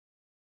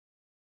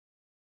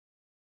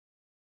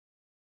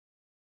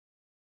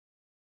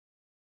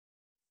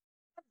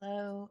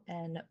Hello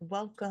and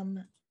welcome.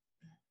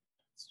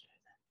 Let's try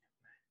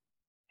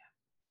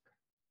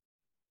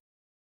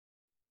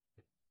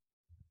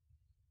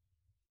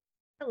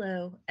that.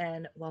 Hello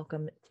and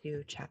welcome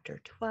to Chapter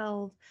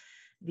 12,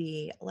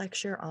 the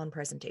lecture on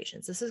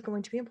presentations. This is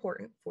going to be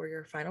important for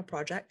your final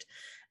project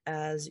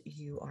as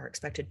you are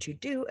expected to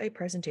do a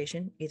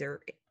presentation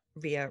either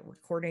via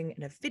recording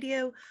in a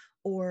video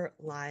or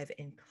live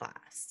in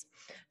class.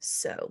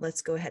 So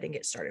let's go ahead and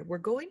get started. We're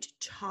going to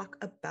talk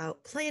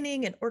about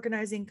planning and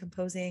organizing,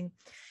 composing,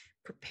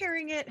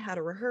 preparing it, how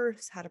to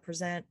rehearse, how to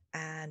present,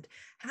 and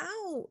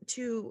how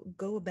to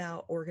go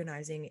about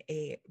organizing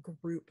a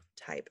group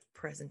type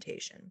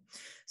presentation.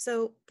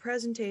 So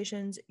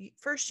presentations,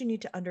 first you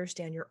need to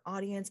understand your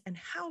audience and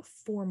how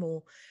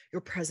formal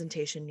your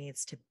presentation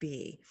needs to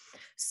be.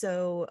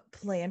 So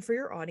plan for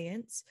your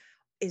audience.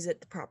 Is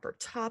it the proper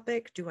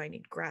topic? Do I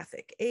need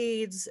graphic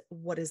aids?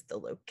 What is the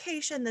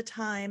location, the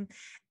time?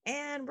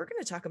 And we're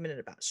going to talk a minute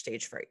about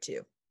stage fright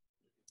too.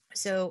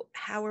 So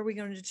how are we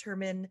going to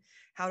determine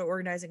how to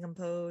organize and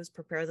compose,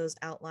 prepare those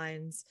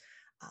outlines,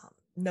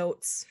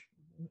 notes,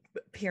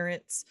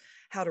 appearance,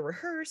 how to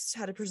rehearse,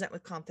 how to present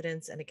with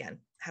confidence, and again,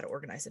 how to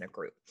organize in a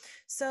group.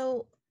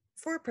 So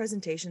for a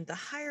presentation, the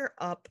higher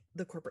up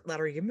the corporate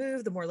ladder you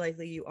move, the more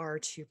likely you are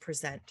to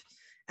present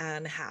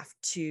and have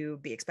to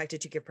be expected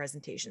to give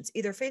presentations,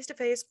 either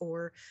face-to-face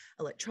or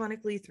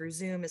electronically through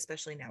Zoom,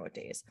 especially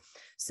nowadays.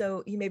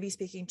 So you may be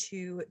speaking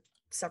to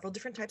several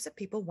different types of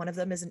people. One of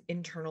them is an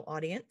internal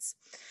audience,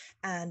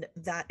 and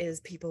that is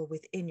people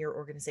within your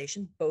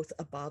organization, both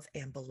above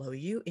and below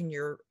you in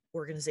your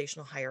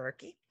organizational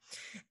hierarchy.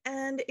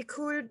 And it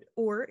could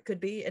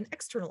be an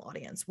external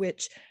audience,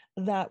 which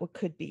that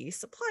could be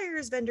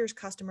suppliers, vendors,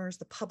 customers,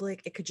 the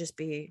public. It could just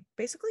be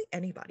basically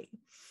anybody.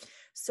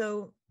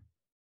 So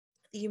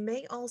you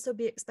may also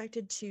be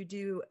expected to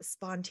do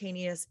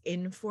spontaneous,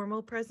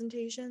 informal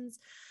presentations.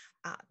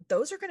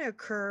 Those are going to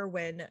occur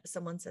when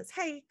someone says,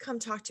 hey, come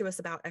talk to us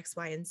about X,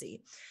 Y, and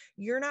Z.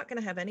 You're not going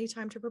to have any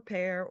time to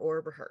prepare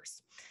or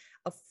rehearse.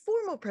 A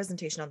formal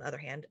presentation, on the other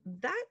hand,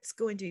 that's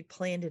going to be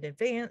planned in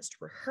advance,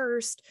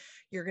 rehearsed.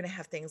 You're going to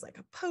have things like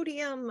a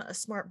podium, a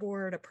smart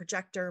board, a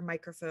projector,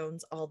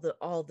 microphones, all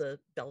the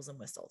bells and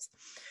whistles.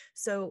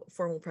 So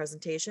formal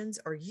presentations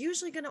are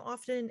usually going to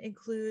often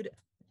include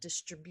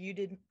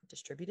distributed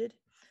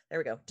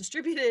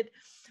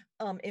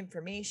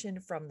information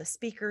from the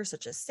speaker,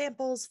 such as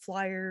samples,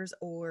 flyers,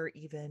 or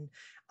even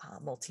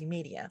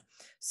multimedia.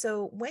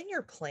 So when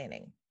you're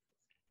planning,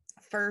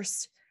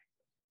 first,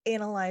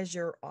 analyze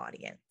your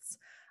audience.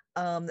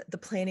 The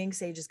planning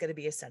stage is going to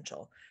be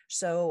essential.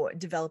 So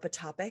develop a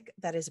topic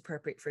that is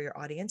appropriate for your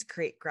audience,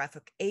 create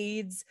graphic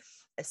aids,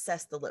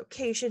 assess the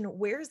location.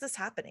 Where is this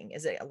happening?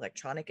 Is it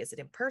electronic? Is it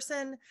in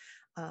person?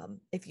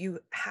 If you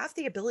have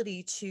the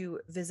ability to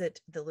visit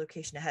the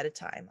location ahead of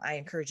time, I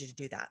encourage you to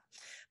do that.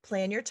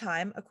 Plan your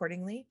time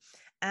accordingly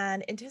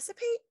and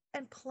anticipate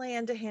and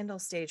plan to handle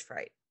stage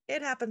fright.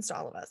 It happens to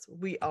all of us.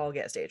 We all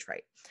get stage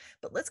fright.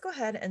 But let's go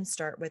ahead and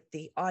start with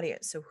the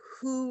audience. So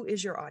who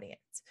is your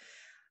audience?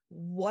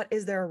 What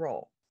is their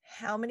role?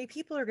 How many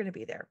people are going to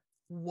be there?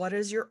 What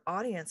is your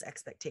audience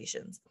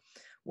expectations?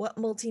 What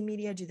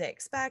multimedia do they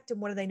expect? And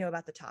what do they know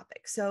about the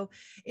topic? So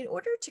in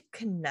order to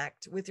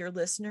connect with your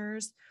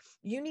listeners,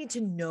 you need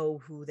to know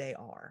who they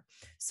are.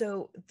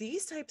 So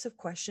these types of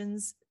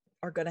questions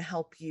are going to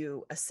help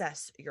you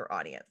assess your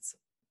audience.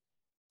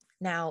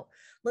 Now,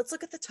 let's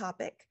look at the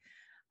topic.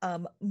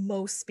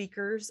 Most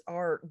speakers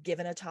are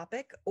given a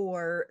topic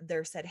or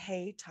they're said,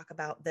 hey, talk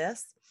about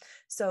this.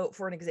 So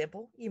for an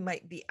example, you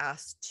might be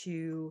asked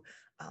to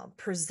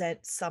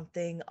present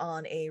something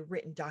on a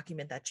written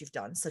document that you've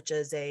done, such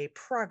as a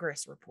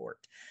progress report,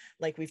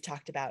 like we've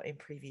talked about in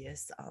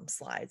previous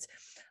slides.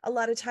 A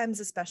lot of times,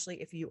 especially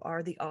if you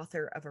are the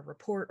author of a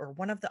report or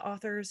one of the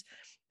authors,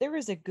 there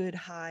is a good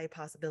high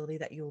possibility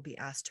that you will be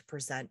asked to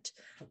present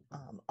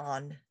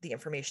on the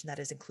information that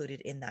is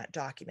included in that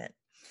document.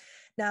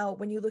 Now,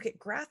 when you look at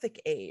graphic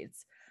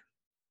aids,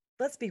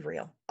 let's be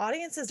real.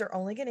 Audiences are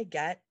only going to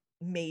get,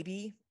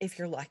 maybe if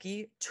you're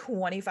lucky,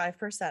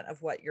 25%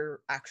 of what you're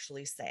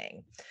actually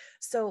saying.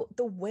 So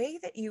the way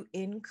that you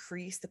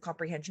increase the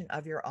comprehension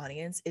of your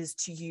audience is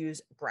to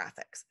use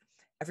graphics.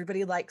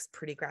 Everybody likes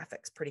pretty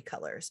graphics, pretty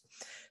colors.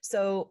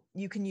 So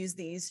you can use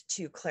these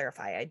to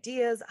clarify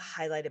ideas,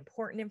 highlight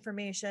important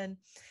information,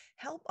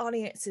 help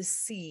audiences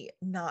see,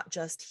 not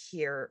just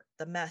hear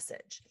the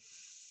message.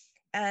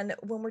 And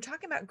when we're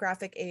talking about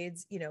graphic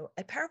aids,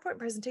 a PowerPoint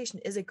presentation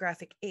is a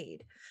graphic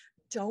aid.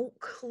 Don't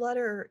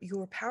clutter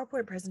your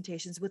PowerPoint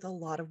presentations with a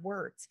lot of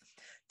words.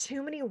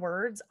 Too many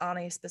words on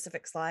a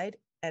specific slide,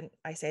 and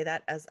I say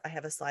that as I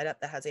have a slide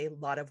up that has a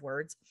lot of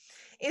words,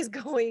 is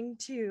going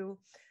to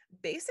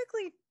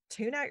basically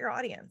tune out your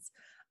audience.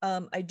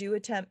 I do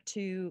attempt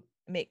to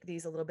make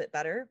these a little bit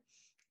better,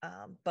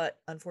 but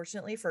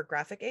unfortunately for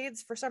graphic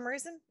aids, for some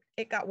reason,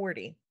 it got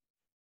wordy.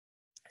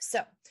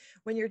 So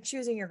when you're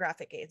choosing your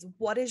graphic aids,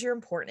 what is your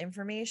important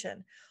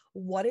information?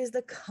 What is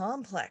the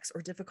complex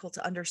or difficult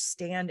to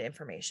understand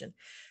information?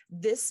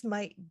 This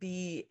might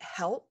be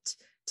helped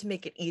to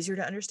make it easier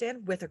to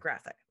understand with a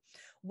graphic.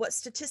 What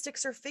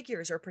statistics or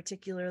figures are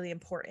particularly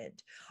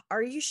important?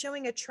 Are you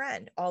showing a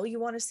trend? All you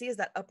want to see is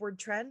that upward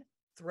trend?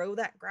 Throw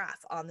that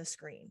graph on the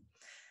screen.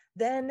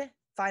 Then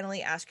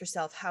finally ask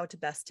yourself how to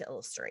best to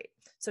illustrate.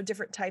 So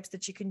different types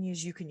that you can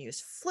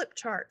use flip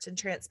charts and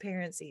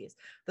transparencies.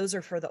 Those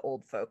are for the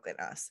old folk in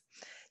us.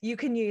 You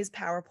can use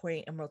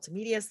PowerPoint and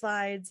multimedia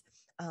slides,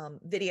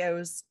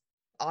 videos,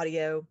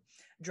 audio,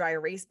 dry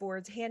erase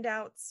boards,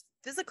 handouts,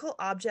 physical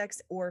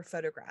objects, or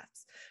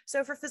photographs.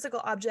 So for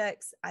physical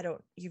objects,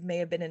 you may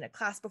have been in a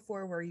class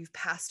before where you've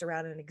passed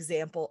around an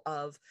example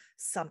of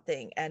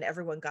something and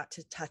everyone got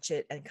to touch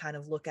it and kind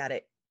of look at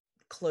it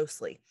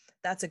closely.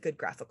 That's a good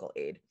graphical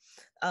aid.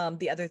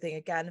 The other thing,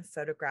 again,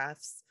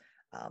 photographs.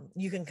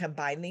 You can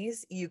combine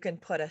these. You can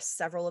put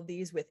several of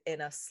these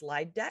within a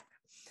slide deck.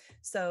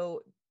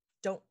 So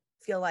don't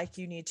feel like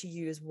you need to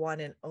use one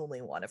and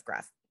only one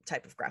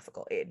type of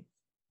graphical aid.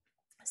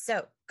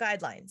 So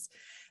guidelines,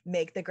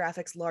 make the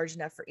graphics large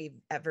enough for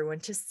everyone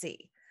to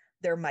see.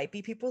 There might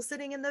be people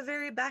sitting in the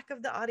very back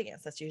of the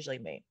audience. That's usually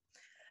me.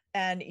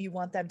 And you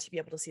want them to be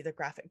able to see the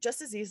graphic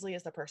just as easily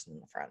as the person in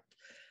the front.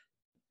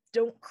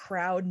 Don't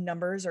crowd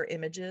numbers or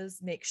images.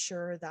 Make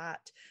sure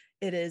that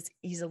it is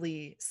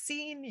easily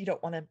seen. You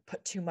don't want to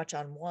put too much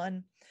on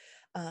one.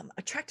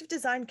 Attractive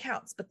design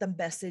counts, but the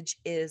message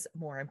is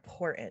more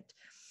important.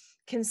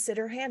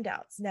 Consider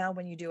handouts. Now,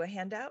 when you do a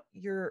handout,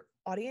 your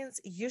audience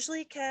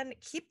usually can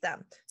keep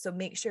them. So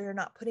make sure you're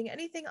not putting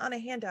anything on a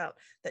handout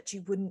that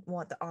you wouldn't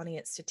want the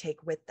audience to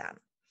take with them.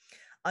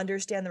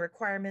 Understand the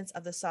requirements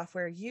of the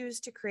software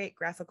used to create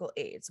graphical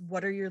aids.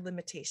 What are your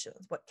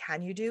limitations? What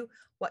can you do?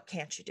 What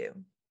can't you do?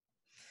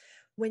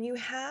 When you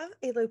have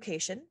a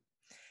location,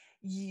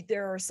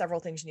 there are several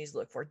things you need to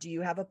look for. Do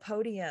you have a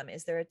podium?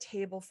 Is there a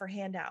table for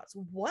handouts?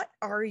 What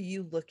are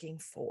you looking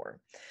for?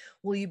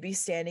 Will you be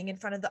standing in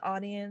front of the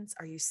audience?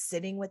 Are you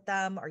sitting with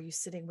them? Are you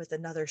sitting with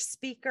another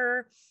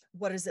speaker?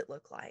 What does it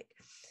look like?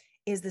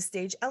 Is the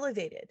stage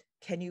elevated?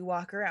 Can you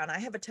walk around? I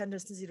have a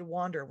tendency to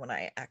wander when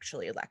I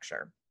actually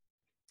lecture.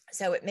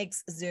 So it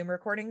makes Zoom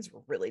recordings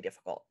really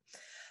difficult.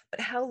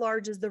 But how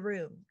large is the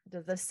room?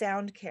 Does the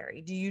sound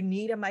carry? Do you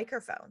need a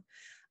microphone?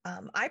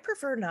 I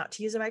prefer not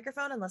to use a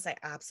microphone unless I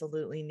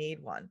absolutely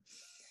need one.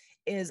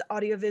 Is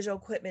audiovisual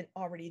equipment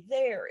already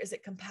there? Is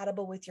it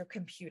compatible with your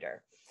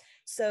computer?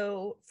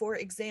 So for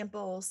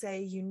example,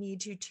 say you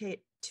need to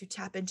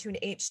tap into an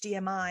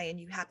HDMI and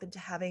you happen to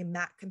have a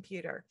Mac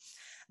computer.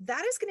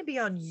 That is going to be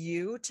on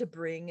you to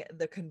bring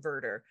the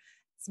converter.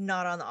 It's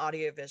not on the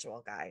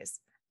audiovisual guys.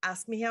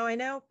 Ask me how I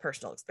know,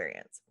 personal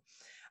experience.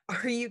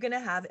 Are you going to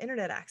have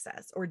internet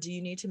access, or do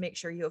you need to make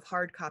sure you have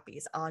hard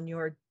copies on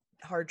your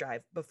hard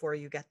drive before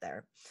you get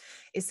there?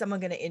 Is someone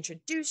going to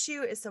introduce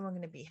you? Is someone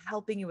going to be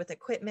helping you with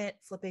equipment,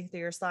 flipping through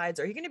your slides?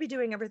 Or are you going to be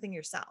doing everything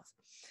yourself?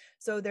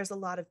 So there's a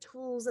lot of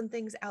tools and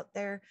things out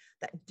there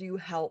that do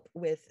help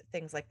with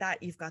things like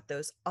that. You've got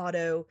those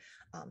auto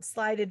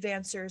slide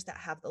advancers that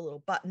have the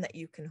little button that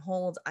you can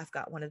hold. I've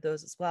got one of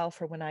those as well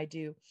for when I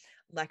do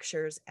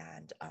lectures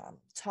and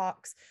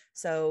talks.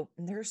 So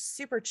they're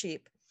super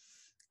cheap.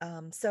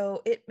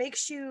 So it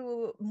makes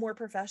you more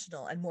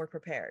professional and more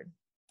prepared.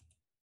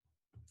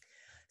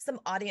 Some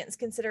audience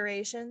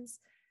considerations.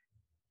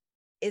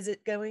 Is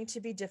it going to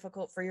be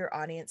difficult for your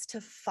audience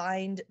to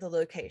find the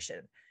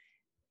location?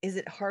 Is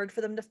it hard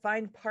for them to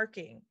find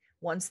parking?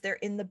 Once they're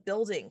in the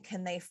building,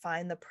 can they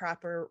find the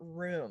proper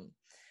room?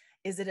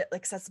 Is it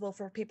accessible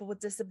for people with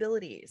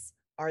disabilities?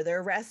 Are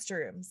there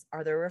restrooms?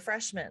 Are there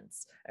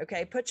refreshments?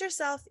 Okay, put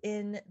yourself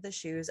in the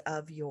shoes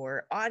of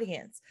your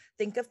audience.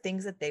 Think of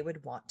things that they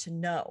would want to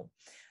know.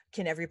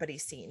 Can everybody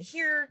see and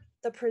hear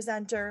the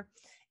presenter?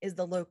 Is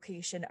the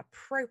location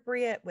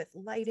appropriate with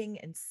lighting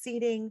and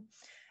seating?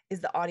 Is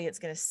the audience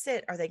going to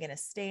sit? Are they going to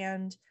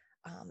stand?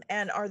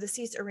 And are the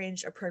seats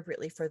arranged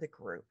appropriately for the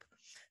group?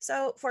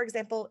 So for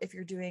example, if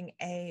you're doing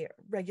a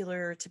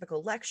regular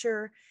typical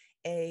lecture,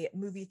 a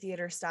movie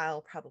theater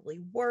style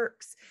probably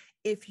works.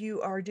 If you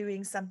are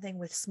doing something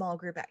with small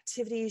group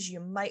activities, you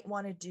might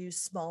want to do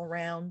small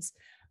rounds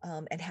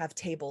and have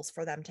tables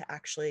for them to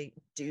actually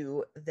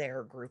do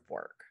their group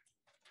work.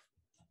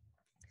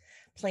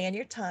 Plan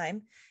your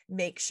time.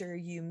 Make sure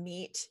you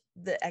meet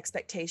the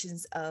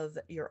expectations of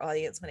your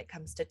audience when it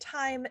comes to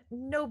time.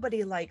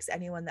 Nobody likes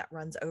anyone that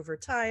runs over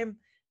time,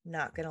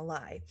 not going to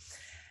lie.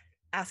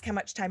 Ask how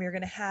much time you're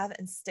going to have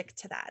and stick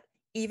to that.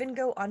 Even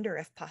go under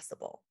if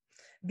possible.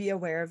 Be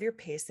aware of your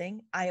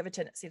pacing. I have a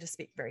tendency to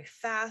speak very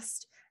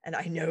fast, and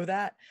I know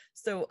that.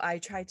 So I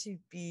try to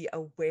be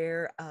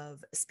aware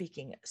of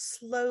speaking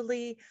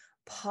slowly,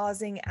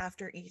 pausing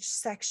after each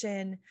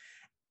section.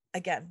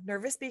 Again,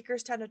 nervous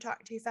speakers tend to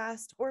talk too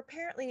fast, or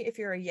apparently if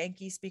you're a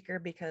Yankee speaker,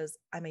 because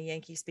I'm a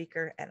Yankee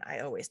speaker and I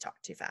always talk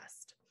too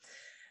fast.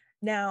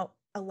 Now,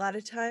 a lot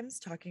of times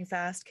talking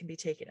fast can be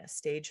taken as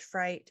stage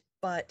fright,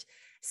 but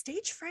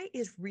stage fright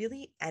is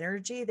really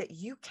energy that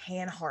you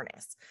can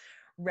harness.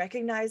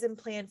 Recognize and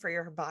plan for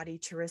your body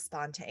to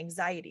respond to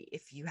anxiety.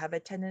 If you have a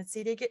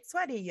tendency to get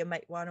sweaty, you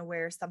might want to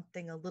wear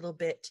something a little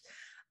bit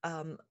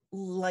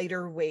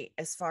lighter weight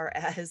as far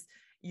as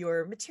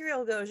your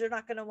material goes, you're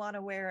not going to want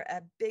to wear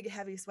a big,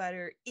 heavy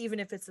sweater, even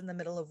if it's in the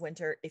middle of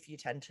winter, if you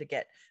tend to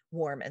get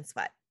warm and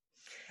sweat.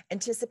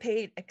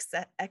 Anticipate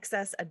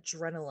excess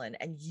adrenaline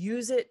and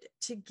use it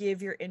to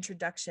give your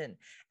introduction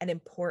and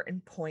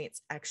important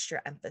points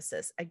extra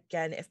emphasis.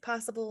 Again, if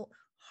possible,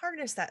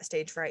 harness that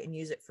stage fright and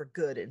use it for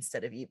good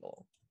instead of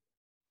evil.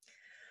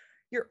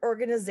 Your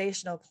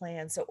organizational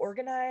plan. So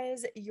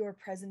organize your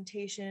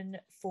presentation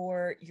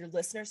for your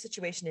listener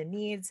situation and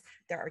needs.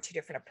 There are two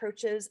different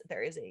approaches.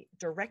 There is a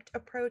direct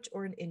approach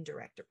or an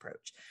indirect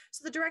approach.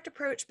 So the direct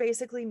approach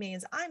basically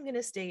means I'm going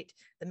to state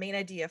the main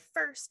idea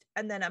first,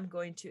 and then I'm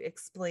going to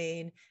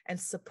explain and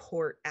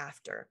support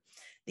after.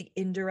 The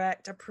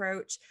indirect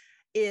approach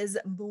is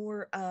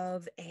more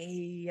of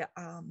a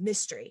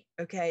mystery.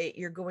 Okay.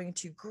 You're going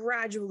to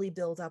gradually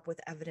build up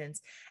with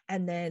evidence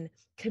and then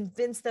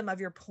convince them of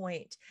your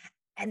point,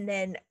 and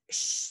then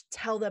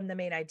tell them the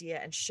main idea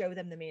and show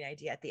them the main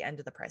idea at the end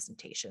of the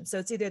presentation. So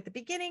it's either at the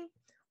beginning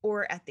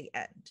or at the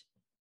end.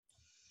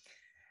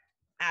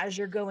 As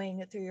you're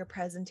going through your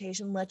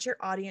presentation, let your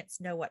audience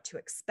know what to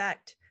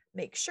expect.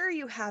 Make sure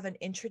you have an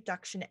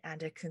introduction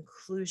and a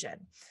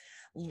conclusion.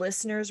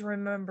 Listeners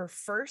remember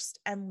first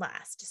and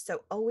last,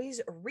 so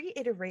always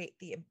reiterate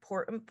the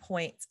important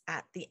points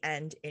at the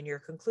end in your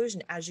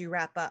conclusion as you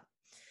wrap up.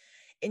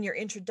 In your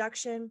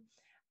introduction,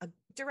 a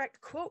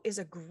direct quote is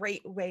a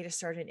great way to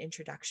start an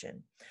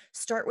introduction.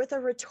 Start with a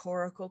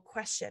rhetorical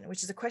question,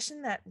 which is a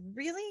question that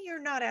really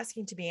you're not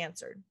asking to be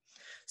answered.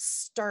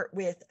 Start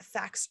with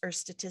facts or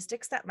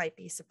statistics that might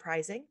be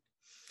surprising.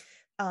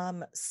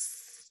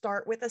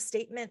 Start with a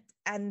statement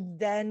and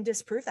then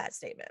disprove that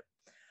statement.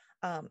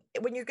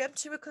 When you get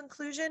to a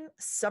conclusion,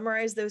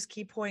 summarize those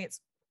key points,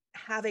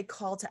 have a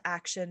call to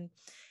action.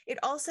 It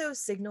also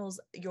signals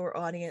your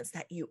audience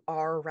that you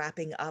are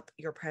wrapping up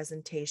your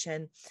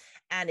presentation,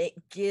 and it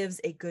gives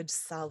a good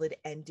solid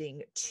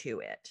ending to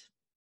it.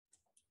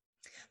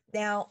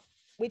 Now,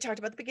 we talked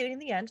about the beginning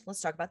and the end. Let's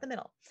talk about the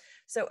middle.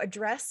 So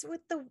address with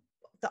the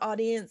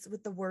audience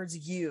with the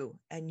words you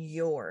and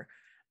your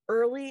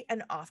early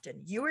and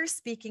often. You are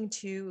speaking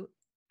to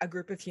a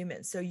group of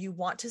humans. So you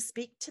want to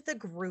speak to the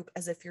group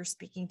as if you're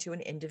speaking to an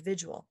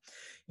individual.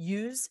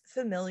 Use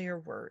familiar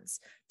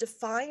words.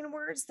 Define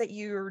words that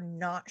you're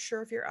not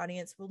sure if your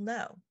audience will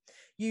know.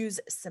 Use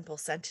simple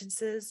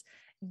sentences.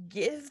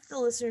 Give the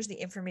listeners the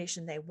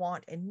information they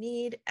want and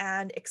need,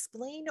 and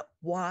explain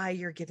why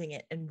you're giving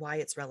it and why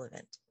it's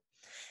relevant.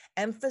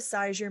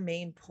 Emphasize your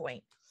main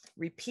point.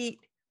 Repeat,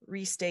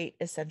 restate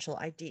essential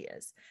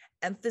ideas.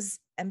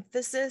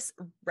 Emphasis,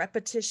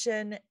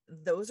 repetition,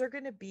 those are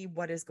going to be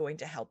what is going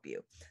to help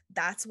you.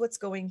 That's what's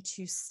going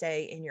to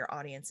stay in your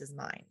audience's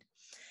mind.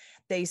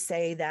 They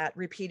say that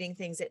repeating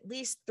things at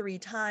least 3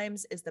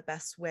 times is the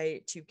best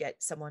way to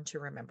get someone to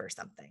remember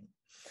something.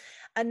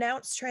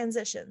 Announce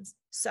transitions.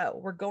 So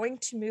we're going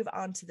to move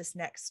on to this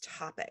next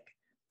topic.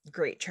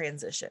 Great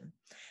transition.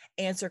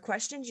 Answer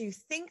questions you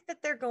think that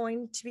they're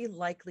going to be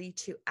likely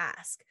to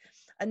ask.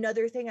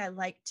 Another thing I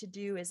like to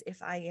do is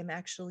if I am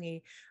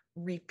actually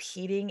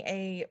repeating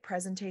a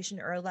presentation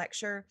or a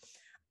lecture,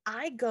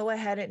 I go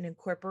ahead and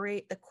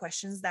incorporate the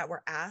questions that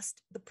were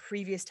asked the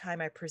previous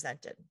time I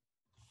presented.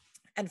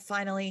 And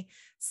finally,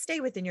 stay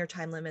within your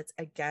time limits.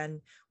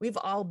 Again, we've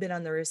all been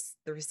on the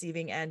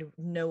receiving end.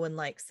 No one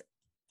likes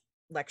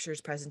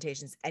lectures,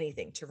 presentations,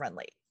 anything to run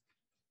late.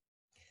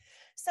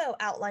 So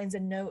outlines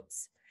and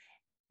notes.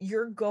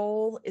 Your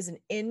goal is an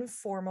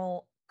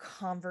informal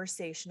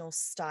conversational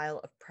style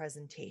of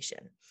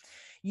presentation.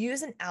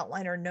 Use an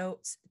outline or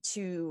notes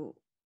to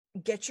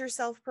get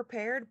yourself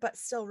prepared, but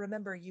still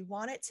remember, you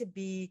want it to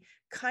be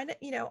kind of,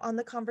 on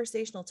the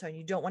conversational tone.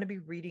 You don't want to be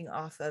reading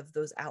off of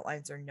those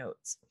outlines or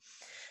notes.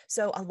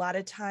 So a lot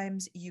of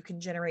times you can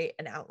generate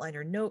an outline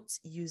or notes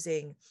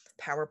using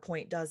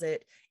PowerPoint does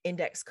it,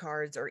 index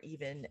cards, or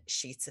even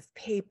sheets of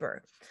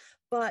paper.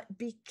 But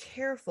be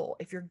careful.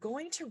 If you're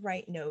going to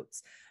write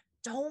notes,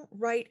 don't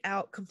write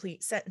out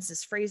complete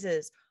sentences,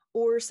 phrases,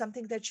 or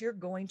something that you're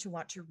going to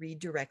want to read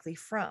directly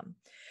from.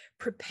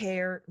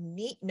 Prepare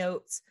neat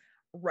notes,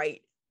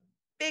 write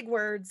big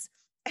words,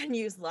 and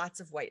use lots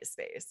of white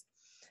space.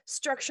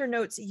 Structure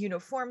notes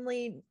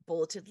uniformly,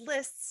 bulleted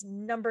lists,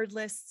 numbered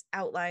lists,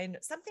 outline,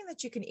 something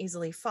that you can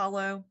easily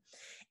follow.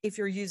 If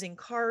you're using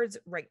cards,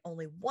 write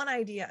only one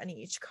idea on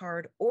each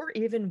card or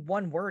even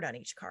one word on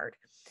each card.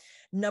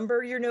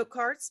 Number your note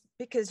cards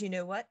because you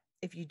know what?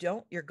 If you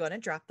don't, you're going to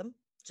drop them.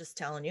 Just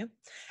telling you.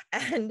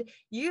 And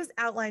use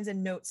outlines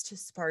and notes to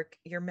spark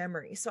your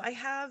memory. So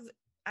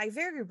I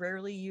very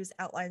rarely use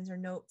outlines or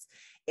notes.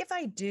 If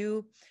I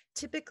do,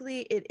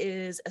 typically it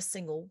is a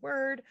single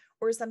word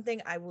or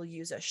something. I will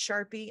use a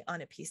Sharpie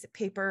on a piece of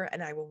paper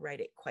and I will write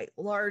it quite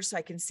large so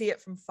I can see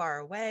it from far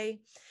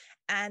away.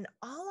 And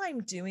all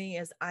I'm doing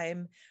is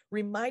I'm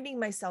reminding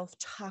myself,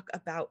 talk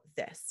about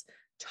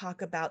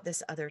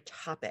this other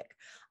topic.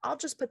 I'll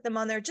just put them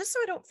on there just so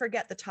I don't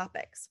forget the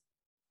topics.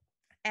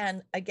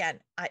 And again,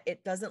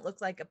 it doesn't look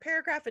like a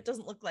paragraph. It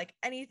doesn't look like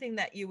anything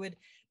that you would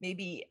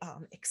maybe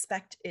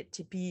expect it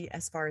to be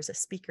as far as a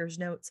speaker's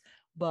notes,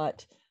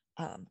 but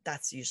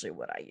That's usually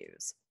what I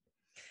use.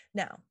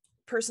 Now,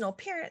 personal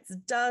appearance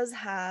does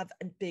have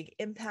a big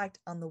impact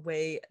on the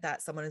way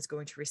that someone is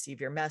going to receive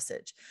your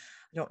message.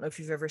 I don't know if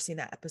you've ever seen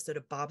that episode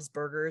of Bob's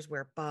Burgers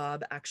where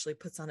Bob actually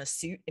puts on a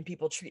suit and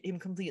people treat him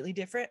completely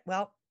different.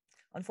 Well,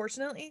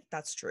 unfortunately,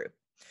 that's true.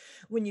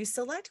 When you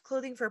select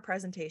clothing for a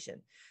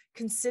presentation,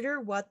 consider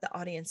what the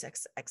audience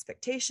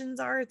expectations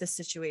are, the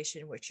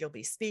situation in which you'll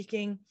be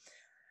speaking.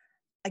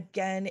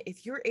 Again,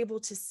 if you're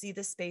able to see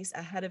the space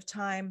ahead of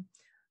time,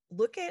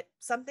 look at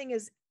something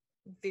as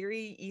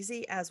very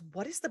easy as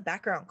what is the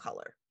background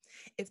color?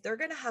 If they're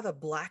going to have a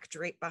black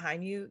drape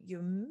behind you,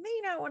 you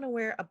may not want to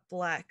wear a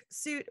black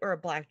suit or a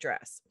black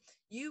dress.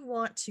 You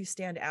want to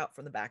stand out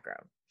from the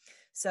background.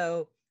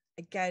 So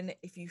again,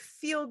 if you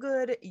feel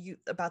good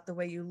about the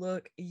way you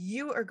look,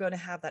 you are going to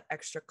have that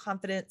extra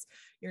confidence.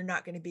 You're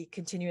not going to be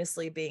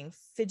continuously being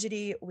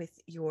fidgety with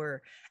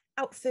your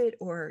outfit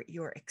or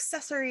your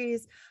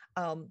accessories,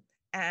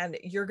 and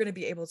you're going to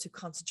be able to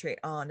concentrate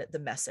on the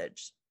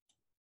message.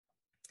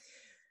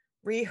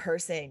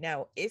 Rehearsing.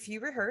 Now, if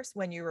you rehearse,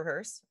 when you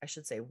rehearse, I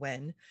should say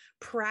when,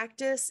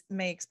 practice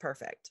makes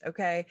perfect.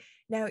 Okay.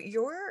 Now,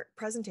 your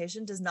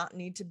presentation does not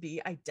need to be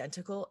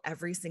identical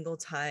every single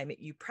time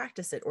you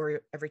practice it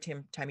or every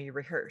time you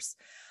rehearse.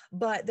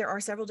 But there are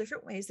several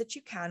different ways that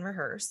you can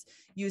rehearse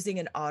using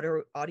an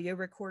audio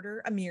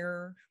recorder, a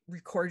mirror,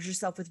 record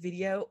yourself with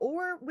video,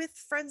 or with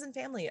friends and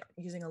family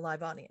using a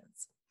live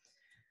audience.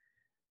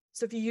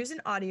 So if you use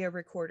an audio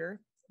recorder,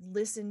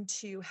 listen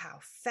to how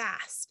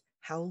fast,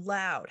 how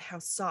loud, how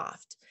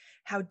soft,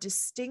 how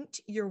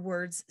distinct your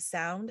words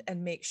sound,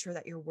 and make sure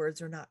that your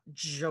words are not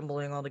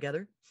jumbling all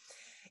together.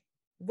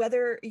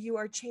 Whether you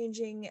are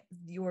changing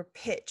your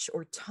pitch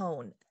or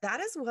tone, that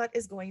is what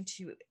is going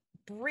to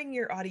bring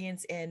your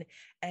audience in,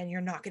 and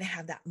you're not going to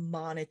have that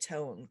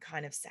monotone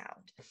kind of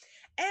sound.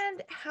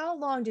 And how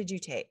long did you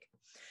take?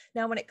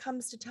 Now, when it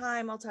comes to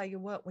time, I'll tell you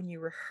what, when you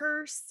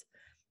rehearse,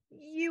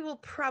 you will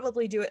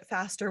probably do it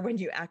faster when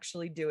you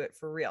actually do it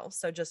for real.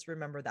 So just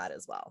remember that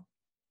as well.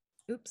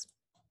 Oops.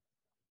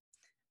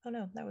 Oh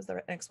no, that was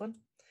the next one.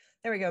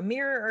 There we go,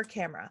 mirror or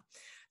camera.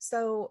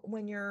 So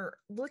when you're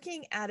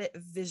looking at it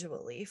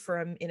visually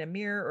in a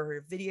mirror or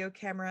a video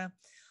camera,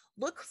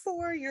 look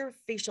for your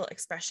facial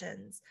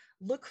expressions.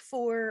 Look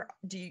for,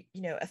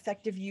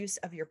 effective use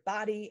of your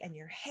body and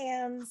your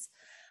hands.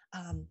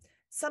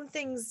 Some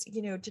things,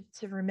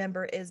 to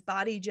remember is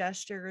body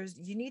gestures.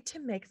 You need to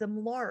make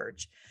them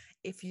large.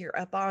 If you're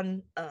up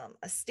on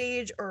a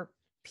stage or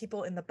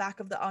people in the back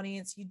of the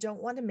audience, you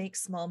don't want to make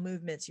small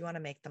movements. You want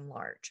to make them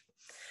large.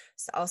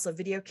 So also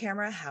video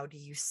camera, how do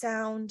you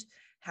sound?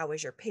 How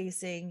is your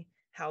pacing?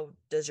 How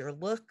does your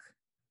look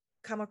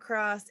come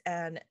across?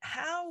 And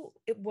how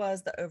it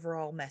was the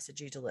overall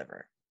message you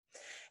deliver.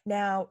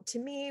 Now, to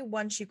me,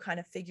 once you kind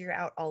of figure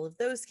out all of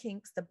those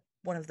kinks,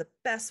 one of the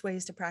best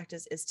ways to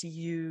practice is to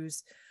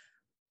use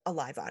a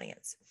live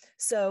audience.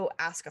 So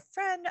ask a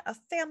friend, a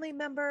family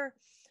member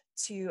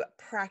to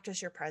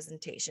practice your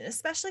presentation,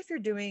 especially if you're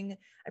doing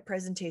a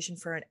presentation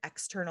for an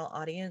external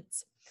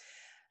audience.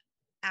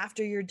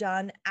 After you're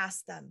done,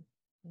 ask them,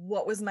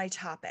 what was my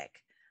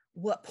topic?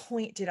 What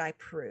point did I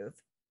prove?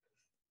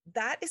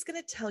 That is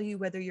going to tell you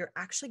whether you're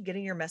actually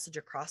getting your message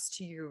across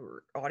to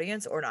your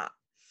audience or not.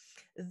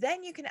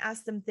 Then you can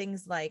ask them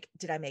things like,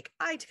 did I make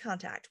eye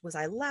contact? Was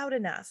I loud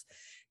enough?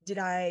 Did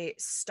I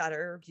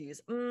stutter,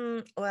 use,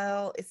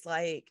 well, it's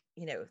like,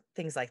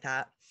 things like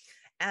that.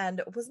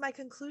 And was my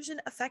conclusion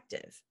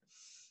effective?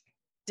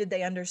 Did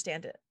they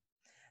understand it?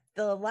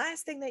 The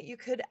last thing that you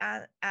could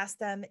ask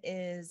them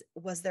is,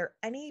 was there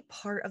any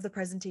part of the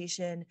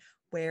presentation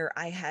where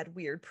I had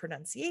weird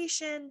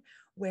pronunciation,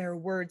 where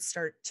words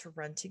start to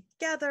run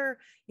together,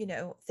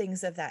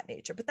 things of that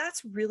nature. But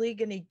that's really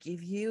going to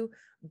give you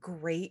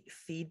great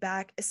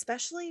feedback,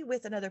 especially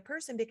with another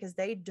person, because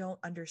they don't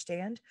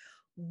understand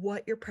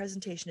what your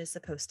presentation is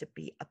supposed to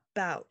be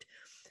about.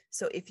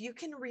 So if you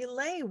can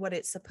relay what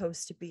it's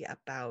supposed to be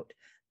about,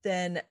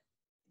 then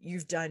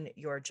you've done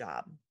your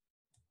job.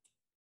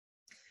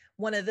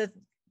 One of the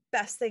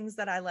best things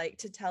that I like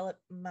to tell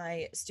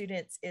my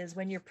students is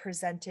when you're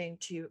presenting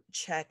to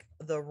check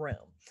the room.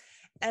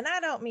 And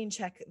I don't mean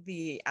check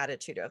the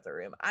attitude of the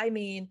room. I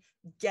mean,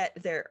 get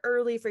there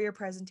early for your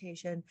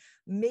presentation,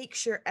 make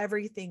sure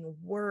everything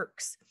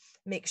works,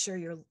 make sure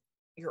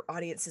your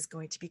audience is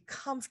going to be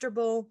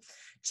comfortable,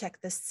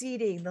 check the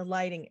seating, the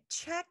lighting,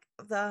 check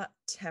the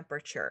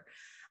temperature.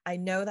 I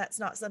know that's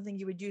not something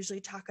you would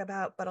usually talk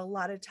about, but a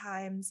lot of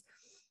times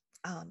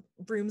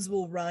rooms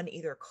will run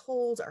either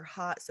cold or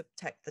hot, so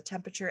check the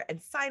temperature.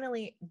 And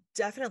finally,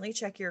 definitely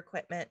check your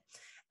equipment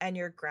and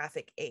your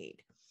graphic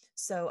aid.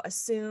 So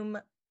assume,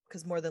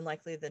 because more than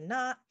likely than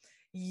not,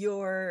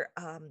 you're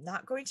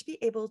not going to be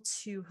able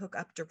to hook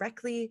up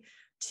directly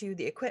to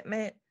the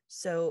equipment.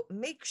 So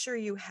make sure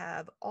you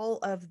have all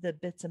of the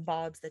bits and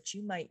bobs that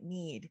you might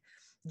need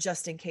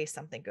just in case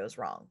something goes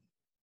wrong.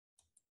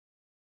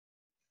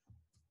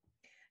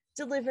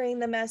 Delivering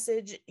the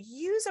message,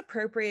 use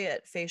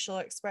appropriate facial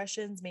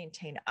expressions,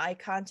 maintain eye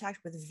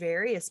contact with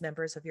various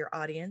members of your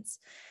audience,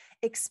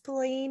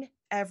 Explain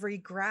every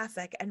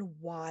graphic and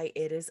why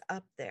it is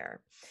up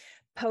there.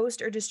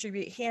 Post or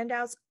distribute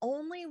handouts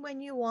only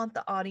when you want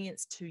the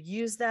audience to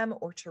use them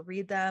or to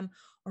read them,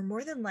 or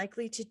more than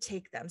likely to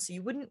take them. So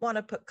you wouldn't want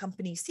to put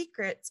company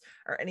secrets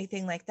or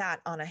anything like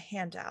that on a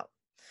handout.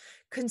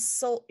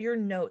 Consult your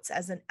notes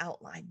as an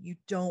outline. You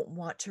don't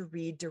want to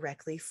read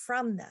directly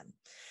from them.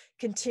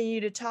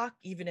 Continue to talk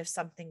even if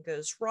something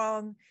goes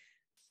wrong.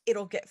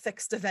 It'll get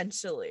fixed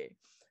eventually.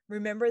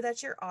 Remember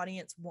that your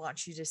audience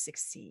wants you to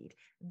succeed.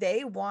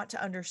 They want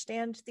to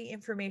understand the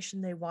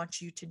information. They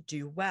want you to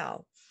do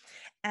well.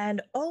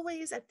 And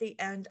always at the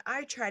end,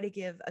 I try to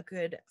give a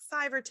good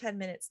 5 or 10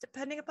 minutes,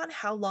 depending upon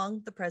how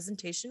long the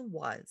presentation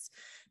was,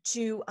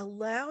 to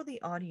allow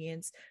the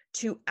audience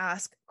to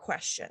ask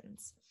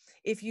questions.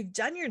 If you've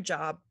done your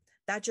job,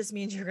 that just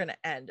means you're going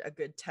to end a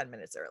good 10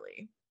 minutes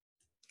early.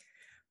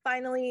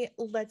 Finally,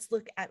 let's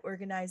look at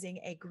organizing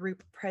a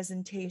group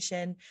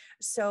presentation.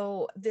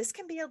 So this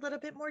can be a little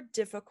bit more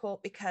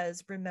difficult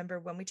because remember,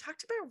 when we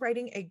talked about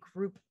writing a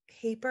group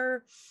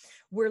paper,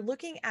 we're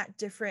looking at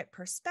different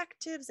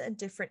perspectives and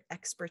different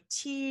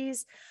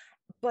expertise.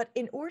 But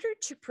in order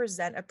to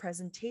present a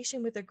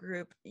presentation with a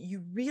group,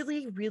 you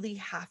really, really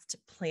have to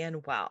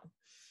plan well.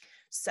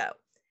 So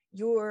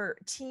your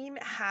team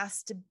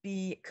has to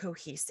be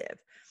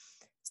cohesive.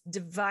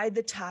 Divide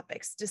the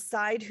topics,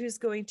 decide who's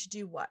going to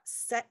do what,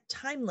 set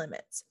time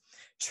limits,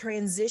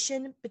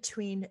 transition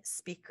between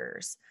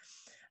speakers.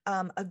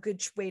 A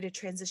good way to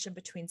transition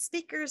between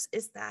speakers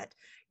is that,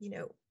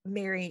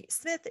 Mary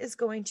Smith is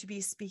going to be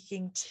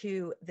speaking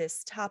to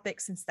this topic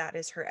since that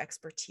is her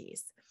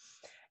expertise.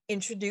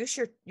 Introduce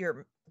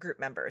your group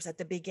members at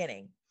the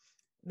beginning.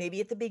 Maybe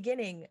at the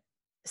beginning,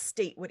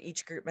 state what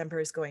each group member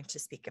is going to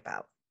speak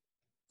about.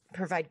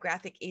 Provide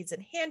graphic aids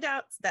and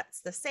handouts. That's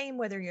the same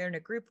whether you're in a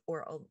group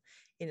or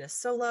in a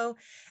solo,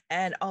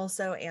 and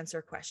also answer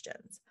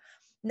questions.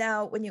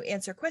 Now, when you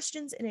answer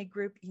questions in a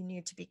group, you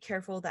need to be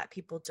careful that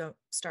people don't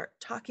start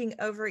talking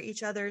over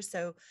each other.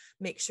 So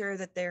make sure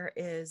that there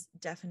is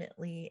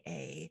definitely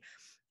a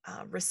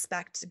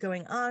respect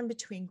going on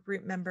between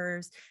group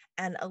members,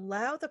 and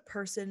allow the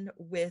person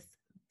with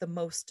the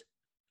most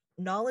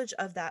knowledge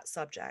of that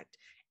subject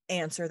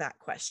answer that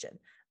question.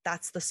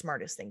 That's the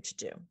smartest thing to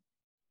do.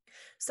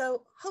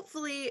 So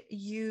hopefully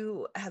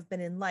you have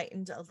been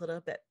enlightened a little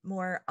bit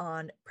more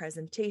on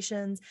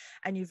presentations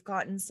and you've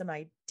gotten some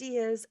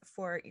ideas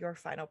for your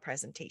final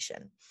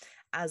presentation.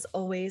 As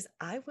always,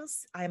 I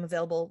am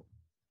available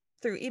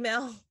through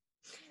email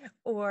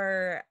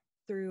or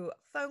through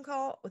phone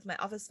call with my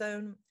office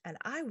phone, and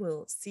I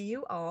will see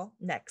you all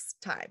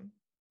next time.